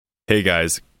Hey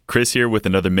guys, Chris here with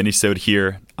another minisode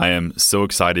here. I am so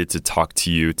excited to talk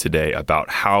to you today about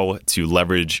how to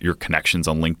leverage your connections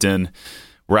on LinkedIn.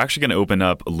 We're actually going to open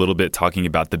up a little bit talking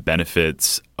about the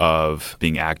benefits of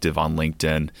being active on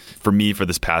LinkedIn. For me, for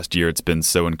this past year, it's been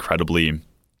so incredibly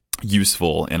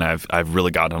useful, and I've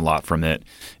really gotten a lot from it.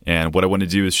 And what I want to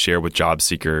do is share with job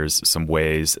seekers some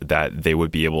ways that they would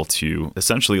be able to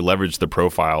essentially leverage the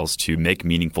profiles to make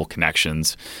meaningful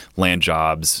connections, land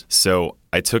jobs. So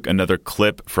I took another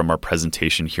clip from our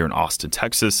presentation here in Austin,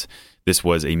 Texas. This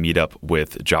was a meetup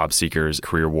with job seekers,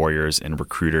 career warriors, and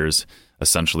recruiters,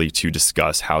 essentially to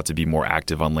discuss how to be more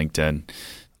active on LinkedIn.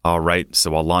 All right,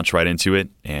 so I'll launch right into it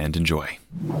and enjoy.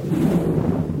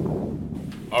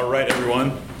 All right,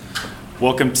 everyone.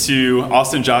 Welcome to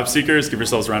Austin Job Seekers. Give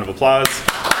yourselves a round of applause.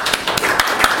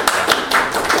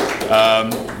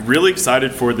 Really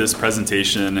excited for this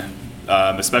presentation,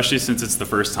 especially since it's the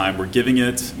first time we're giving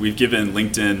it. We've given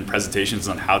LinkedIn presentations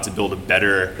on how to build a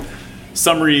better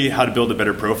summary, how to build a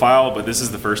better profile, but this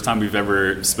is the first time we've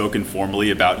ever spoken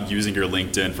formally about using your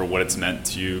LinkedIn for what it's meant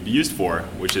to be used for,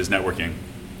 which is networking.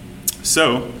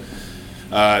 So,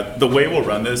 the way we'll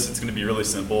run this, it's going to be really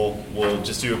simple. We'll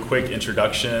just do a quick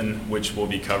introduction, which will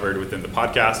be covered within the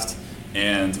podcast,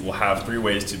 and we'll have 3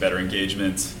 ways to better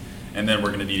engagement, and then we're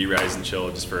going to need you rise and chill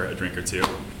just for a drink or two. All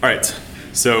right,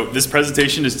 so this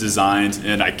presentation is designed,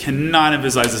 and I cannot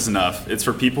emphasize this enough, it's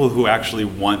for people who actually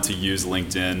want to use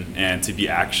LinkedIn and to be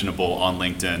actionable on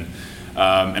LinkedIn.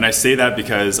 And I say that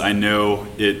because I know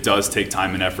it does take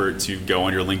time and effort to go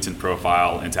on your LinkedIn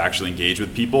profile and to actually engage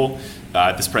with people.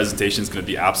 This presentation is going to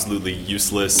be absolutely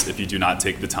useless if you do not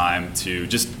take the time to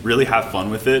just really have fun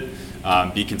with it,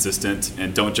 be consistent,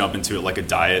 and don't jump into it like a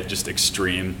diet, just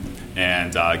extreme,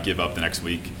 and give up the next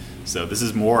week. So this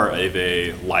is more of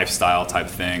a lifestyle type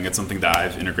thing. It's something that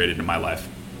I've integrated in my life.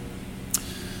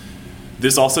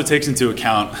 This also takes into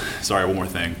account, one more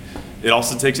thing. It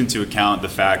also takes into account the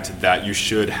fact that you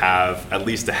should have at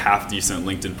least a half-decent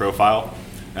LinkedIn profile.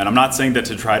 And I'm not saying that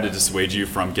to try to dissuade you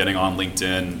from getting on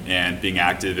LinkedIn and being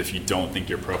active if you don't think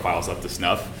your profile is up to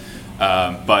snuff.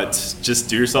 But just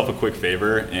do yourself a quick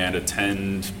favor and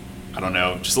attend,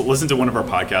 just listen to one of our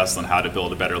podcasts on how to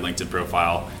build a better LinkedIn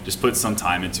profile. Just put some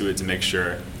time into it to make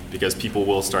sure, because people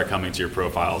will start coming to your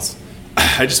profiles.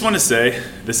 I just want to say,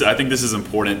 I think this is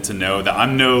important to know, that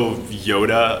I'm no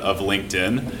Yoda of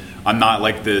LinkedIn. I'm not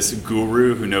like this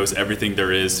guru who knows everything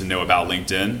there is to know about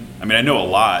LinkedIn. I mean, I know a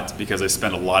lot because I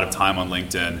spend a lot of time on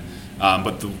LinkedIn,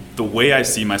 but the way I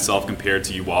see myself compared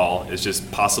to you all is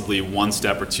just possibly 1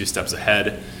 step or 2 steps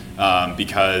ahead,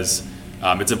 because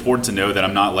it's important to know that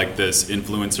I'm not like this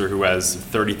influencer who has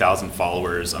 30,000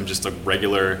 followers. I'm just a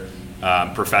regular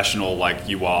professional like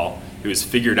you all who has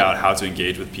figured out how to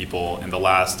engage with people in the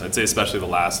last, I'd say especially the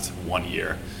last 1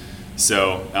 year.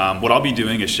 So what I'll be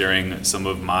doing is sharing some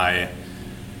of my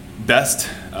best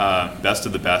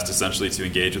of the best, essentially, to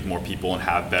engage with more people and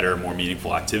have better, more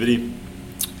meaningful activity.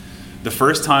 The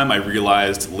first time I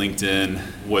realized LinkedIn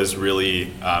was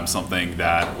really something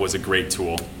that was a great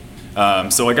tool.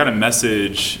 So I got a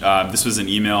message, this was an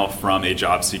email from a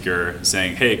job seeker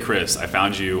saying, "Hey Chris, I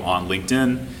found you on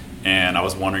LinkedIn and I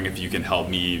was wondering if you can help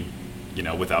me,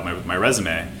 with my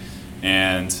resume."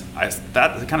 And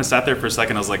that kind of sat there for a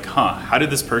second. I was like, how did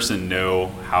this person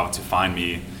know how to find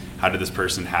me? How did this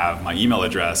person have my email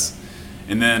address?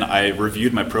 And then I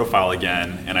reviewed my profile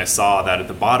again, and I saw that at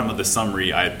the bottom of the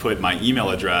summary, I had put my email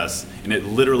address, and it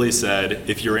literally said,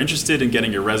 "If you're interested in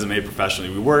getting your resume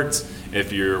professionally reworked,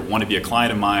 if you want to be a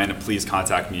client of mine, please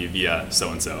contact me via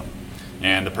so-and-so."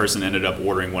 And the person ended up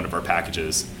ordering one of our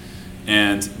packages.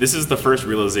 And this is the first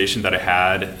realization that I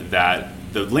had, that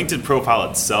the LinkedIn profile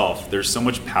itself, there's so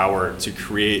much power to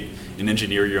create and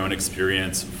engineer your own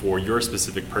experience for your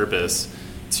specific purpose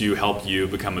to help you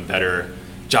become a better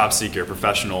job seeker,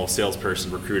 professional,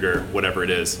 salesperson, recruiter, whatever it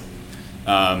is.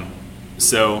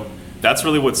 So that's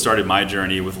really what started my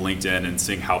journey with LinkedIn and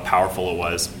seeing how powerful it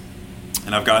was.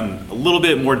 And I've gotten a little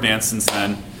bit more advanced since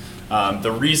then.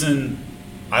 The reason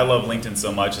I love LinkedIn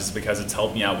so much is because it's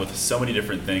helped me out with so many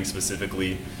different things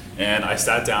specifically. And I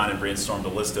sat down and brainstormed a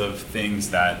list of things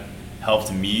that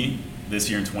helped me this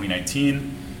year in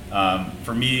 2019.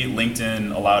 For me,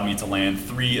 LinkedIn allowed me to land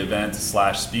 3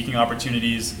 event/speaking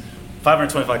opportunities.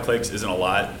 525 clicks isn't a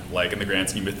lot, like in the grand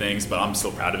scheme of things, but I'm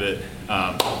still proud of it.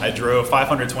 I drove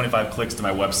 525 clicks to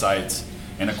my website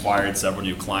and acquired several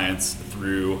new clients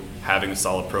through having a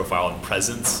solid profile and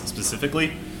presence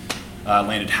specifically.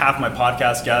 Landed half my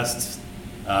podcast guests.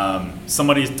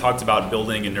 Somebody talked about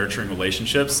building and nurturing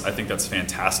relationships. I think that's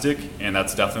fantastic, and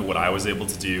that's definitely what I was able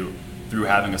to do through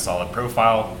having a solid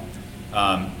profile.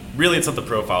 really it's not the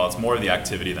profile, it's more of the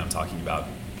activity that I'm talking about.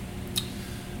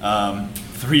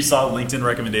 3 solid LinkedIn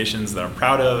recommendations that I'm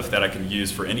proud of that I can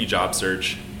use for any job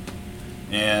search.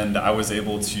 And I was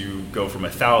able to go from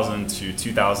 1,000 to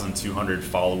 2,200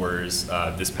 followers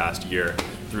this past year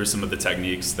through some of the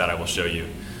techniques that I will show you.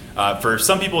 For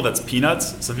some people, that's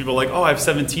peanuts. Some people are like, oh, I have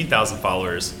 17,000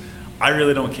 followers. I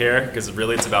really don't care because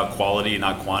really it's about quality,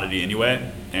 not quantity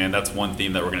anyway. And that's one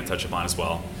theme that we're going to touch upon as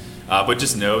well. But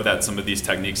just know that some of these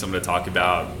techniques I'm going to talk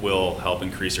about will help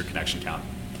increase your connection count.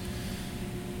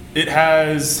 It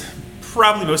has,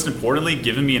 probably most importantly,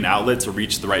 given me an outlet to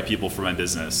reach the right people for my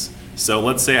business. So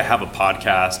let's say I have a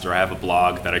podcast or I have a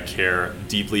blog that I care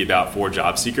deeply about for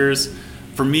job seekers.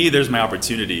 For me, there's my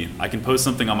opportunity. I can post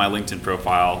something on my LinkedIn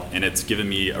profile and it's given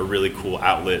me a really cool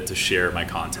outlet to share my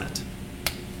content.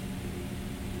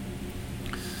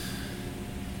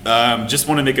 Just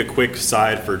want to make a quick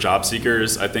side for job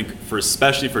seekers. I think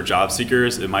especially for job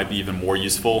seekers, it might be even more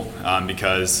useful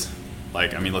because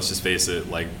let's just face it,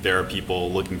 there are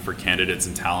people looking for candidates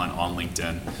and talent on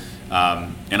LinkedIn.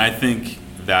 And I think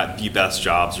that the best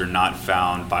jobs are not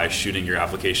found by shooting your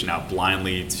application out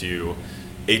blindly to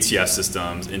ATS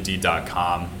systems,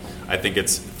 Indeed.com. I think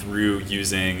it's through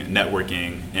using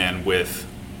networking and with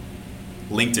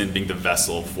LinkedIn being the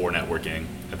vessel for networking.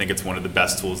 I think it's one of the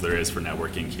best tools there is for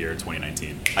networking here in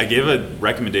 2019. I gave a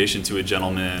recommendation to a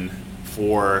gentleman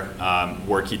for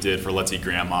work he did for Let's Eat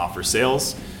Grandma for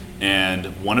sales. And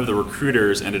one of the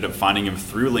recruiters ended up finding him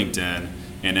through LinkedIn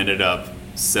and ended up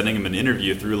sending him an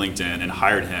interview through LinkedIn and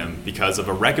hired him because of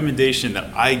a recommendation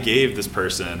that I gave this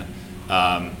person.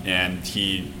 And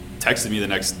he texted me the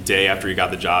next day after he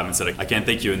got the job and said, I can't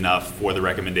thank you enough for the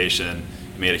recommendation.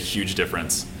 It made a huge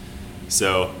difference.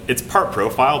 So it's part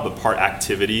profile, but part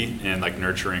activity and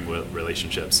nurturing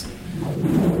relationships.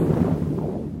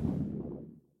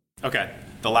 Okay.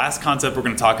 The last concept we're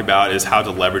going to talk about is how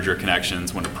to leverage your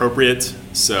connections when appropriate.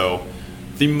 So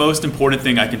the most important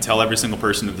thing I can tell every single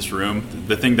person in this room,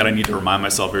 the thing that I need to remind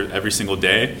myself every single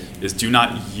day is do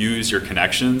not use your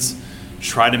connections.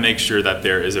 Try to make sure that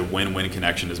there is a win-win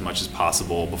connection as much as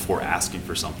possible before asking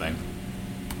for something.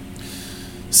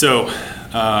 So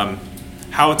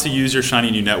how to use your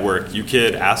shiny new network. You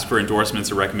could ask for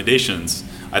endorsements or recommendations.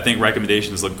 I think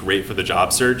recommendations look great for the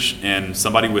job search, and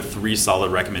somebody with 3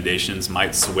 solid recommendations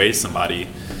might sway somebody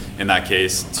in that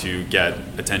case to get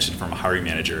attention from a hiring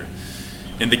manager.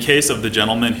 In the case of the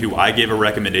gentleman who I gave a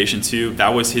recommendation to, that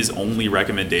was his only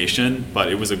recommendation,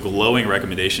 but it was a glowing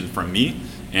recommendation from me,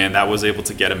 and that was able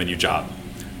to get him a new job.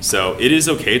 So it is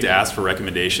okay to ask for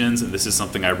recommendations, and this is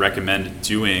something I recommend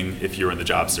doing if you're in the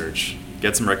job search.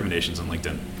 Get some recommendations on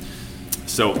LinkedIn.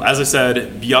 So as I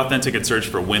said, be authentic and search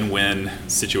for win-win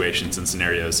situations and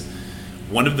scenarios.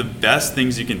 One of the best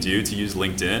things you can do to use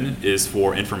LinkedIn is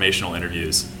for informational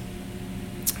interviews.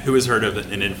 Who has heard of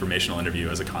an informational interview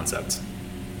as a concept?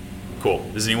 Cool.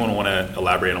 Does anyone want to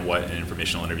elaborate on what an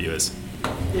informational interview is?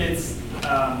 It's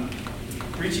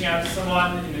reaching out to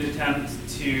someone in an attempt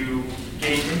to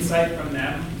gain insight from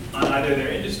them on either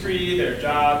their industry, their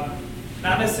job,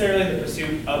 not necessarily the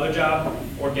pursuit of a job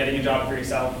or getting a job for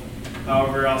yourself.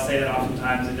 However, I'll say that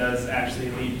oftentimes it does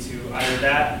actually lead to either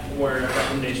that or a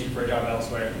recommendation for a job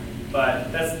elsewhere.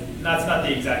 But that's not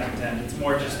the exact intent. It's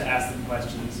more just to ask them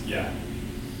questions. Yeah.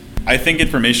 I think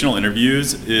informational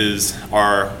interviews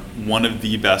are one of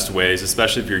the best ways,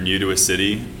 especially if you're new to a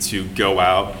city, to go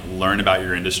out, learn about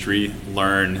your industry,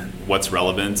 learn what's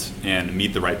relevant, and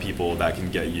meet the right people that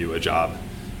can get you a job.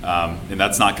 And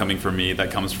that's not coming from me. That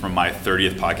comes from my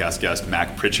 30th podcast guest,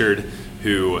 Mac Pritchard,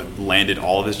 who landed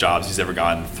all of his jobs he's ever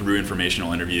gotten through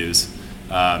informational interviews.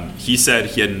 He said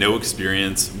he had no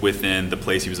experience within the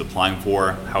place he was applying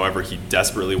for. However, he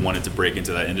desperately wanted to break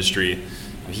into that industry.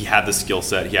 He had the skill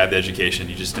set, he had the education,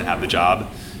 he just didn't have the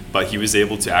job. But he was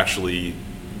able to actually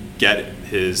get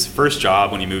his first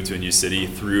job when he moved to a new city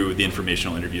through the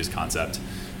informational interviews concept.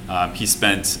 He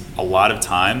spent a lot of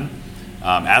time,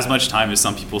 as much time as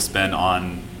some people spend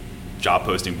on job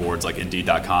posting boards like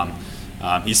Indeed.com.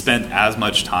 He spent as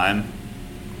much time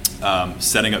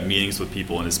setting up meetings with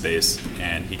people in his space,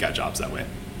 and he got jobs that way.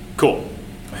 Cool.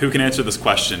 Who can answer this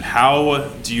question? How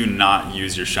do you not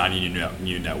use your shiny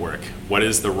new network? What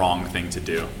is the wrong thing to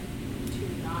do?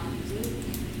 To not use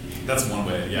it? That's one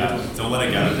way, yeah. Don't let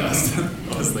it get dust.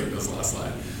 I was thinking this last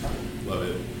slide. Love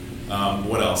it.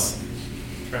 What else?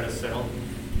 Try to sell.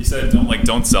 You said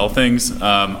don't sell things.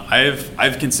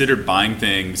 I've considered buying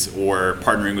things or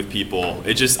partnering with people.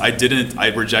 I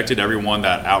rejected everyone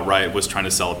that outright was trying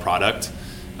to sell a product,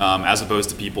 as opposed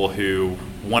to people who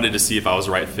wanted to see if I was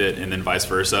the right fit, and then vice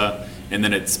versa, and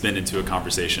then it spun into a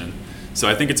conversation. So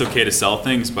I think it's okay to sell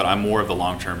things, but I'm more of the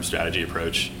long-term strategy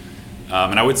approach.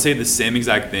 And I would say the same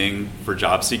exact thing for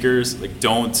job seekers. Like,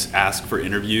 don't ask for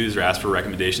interviews or ask for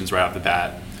recommendations right off the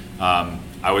bat.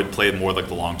 I would play more like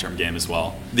the long-term game as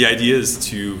well. The idea is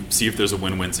to see if there's a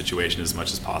win-win situation as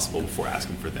much as possible before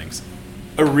asking for things.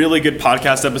 A really good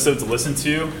podcast episode to listen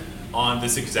to on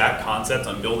this exact concept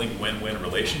on building win-win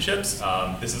relationships.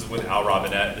 This is with Al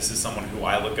Robinette. This is someone who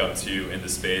I look up to in the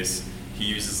space. He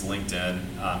uses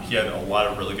LinkedIn. He had a lot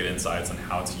of really good insights on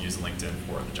how to use LinkedIn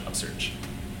for the job search.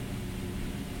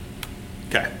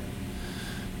 Okay,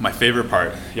 my favorite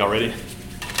part. Y'all ready?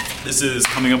 This is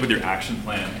coming up with your action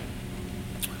plan.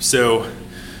 So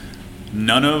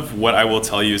none of what I will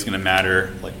tell you is going to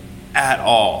matter like at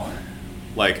all.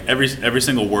 Like every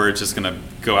single word is just going to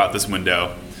go out this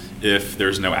window if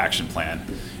there's no action plan.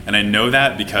 And I know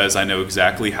that because I know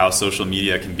exactly how social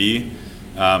media can be.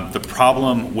 The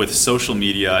problem with social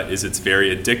media is it's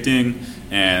very addicting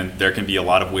and there can be a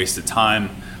lot of wasted time.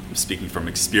 I'm speaking from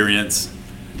experience.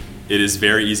 It is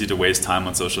very easy to waste time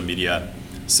on social media.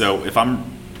 So if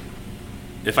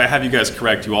I have you guys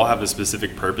correct, you all have a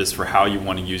specific purpose for how you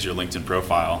want to use your LinkedIn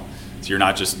profile. So you're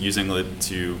not just using it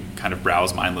to kind of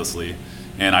browse mindlessly.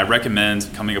 And I recommend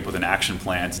coming up with an action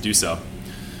plan to do so.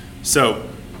 So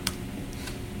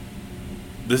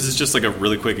this is just like a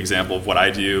really quick example of what I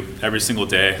do every single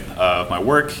day of my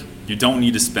work. You don't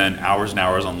need to spend hours and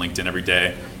hours on LinkedIn every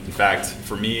day. In fact,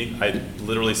 for me, I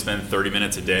literally spend 30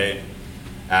 minutes a day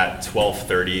at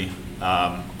 12:30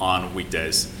 on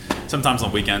weekdays. Sometimes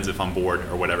on weekends if I'm bored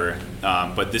or whatever.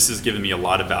 But this has given me a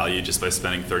lot of value just by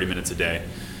spending 30 minutes a day.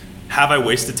 Have I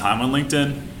wasted time on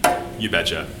LinkedIn? You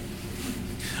betcha.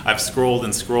 I've scrolled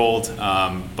and scrolled,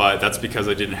 but that's because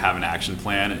I didn't have an action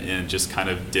plan and just kind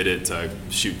of did it to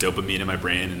shoot dopamine in my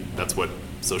brain, and that's what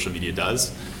social media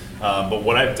does. But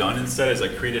what I've done instead is I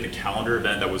created a calendar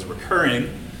event that was recurring,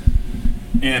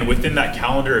 and within that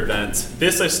calendar event,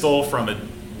 this I stole from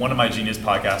one of my Genius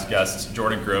podcast guests,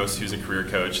 Jordan Gross, who's a career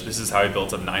coach. This is how he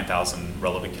built up 9,000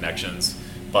 relevant connections.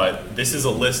 But this is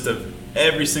a list of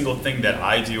every single thing that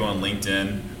I do on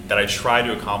LinkedIn that I try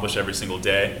to accomplish every single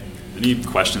day. I need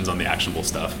questions on the actionable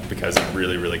stuff because it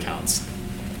really, really counts.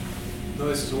 No,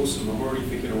 this is awesome. I'm already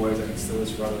thinking of ways I can still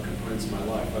this for other components of my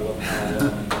life. I love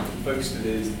how focused it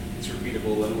is, it's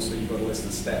repeatable, and also you've got a list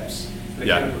of steps. And it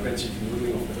kind of prevents you from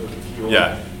moving off the hook if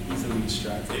you're easily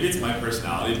distracted. Maybe it's my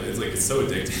personality, but it's so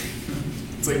addicting.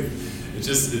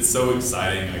 It's so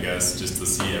exciting, I guess, just to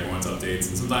see everyone's updates.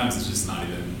 And sometimes it's just not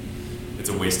even, it's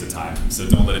a waste of time. So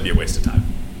don't let it be a waste of time.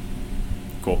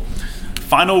 Cool.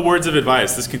 Final words of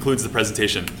advice. This concludes the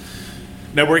presentation.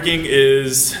 Networking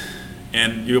is,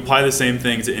 and you apply the same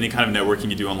thing to any kind of networking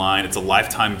you do online. It's a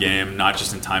lifetime game, not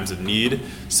just in times of need.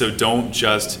 So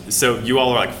you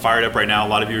all are like fired up right now. A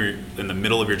lot of you are in the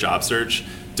middle of your job search.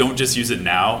 Don't just use it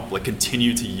now, like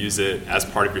continue to use it as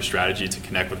part of your strategy to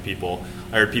connect with people.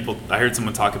 I heard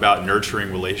someone talk about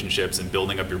nurturing relationships and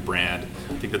building up your brand.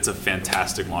 I think that's a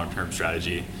fantastic long-term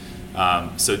strategy.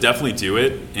 So definitely do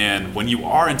it. And when you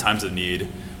are in times of need,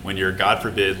 when you're, God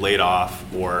forbid, laid off,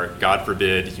 or God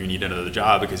forbid, you need another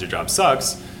job because your job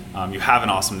sucks, you have an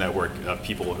awesome network of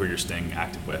people who you're staying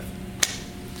active with.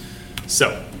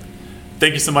 So,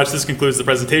 thank you so much. This concludes the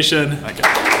presentation. Okay.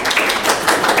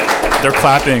 They're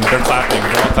clapping. They're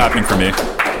all clapping for me.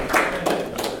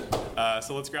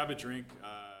 So let's grab a drink.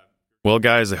 Well,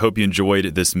 guys, I hope you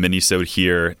enjoyed this mini-sode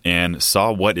here and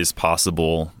saw what is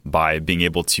possible by being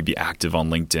able to be active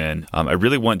on LinkedIn. I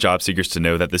really want job seekers to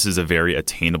know that this is a very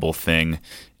attainable thing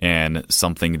and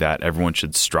something that everyone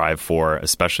should strive for,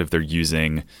 especially if they're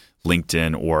using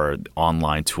LinkedIn or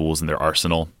online tools in their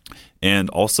arsenal.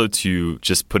 And also to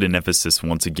just put an emphasis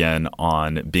once again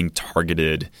on being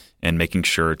targeted and making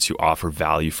sure to offer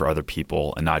value for other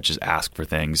people and not just ask for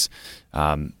things.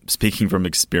 Speaking from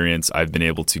experience, I've been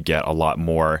able to get a lot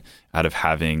more out of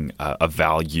having a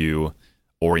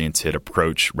value-oriented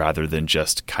approach rather than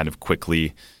just kind of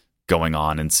quickly going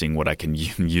on and seeing what I can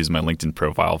use my LinkedIn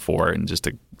profile for and just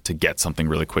to get something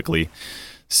really quickly.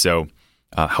 So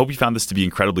hope you found this to be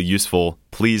incredibly useful.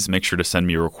 Please make sure to send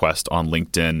me a request on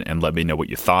LinkedIn and let me know what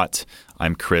you thought.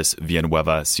 I'm Chris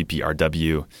Villanueva,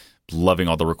 CPRW. Loving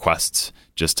all the requests.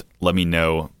 Just let me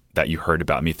know that you heard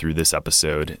about me through this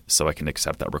episode so I can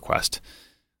accept that request.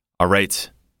 All right.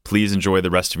 Please enjoy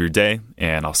the rest of your day,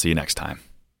 and I'll see you next time.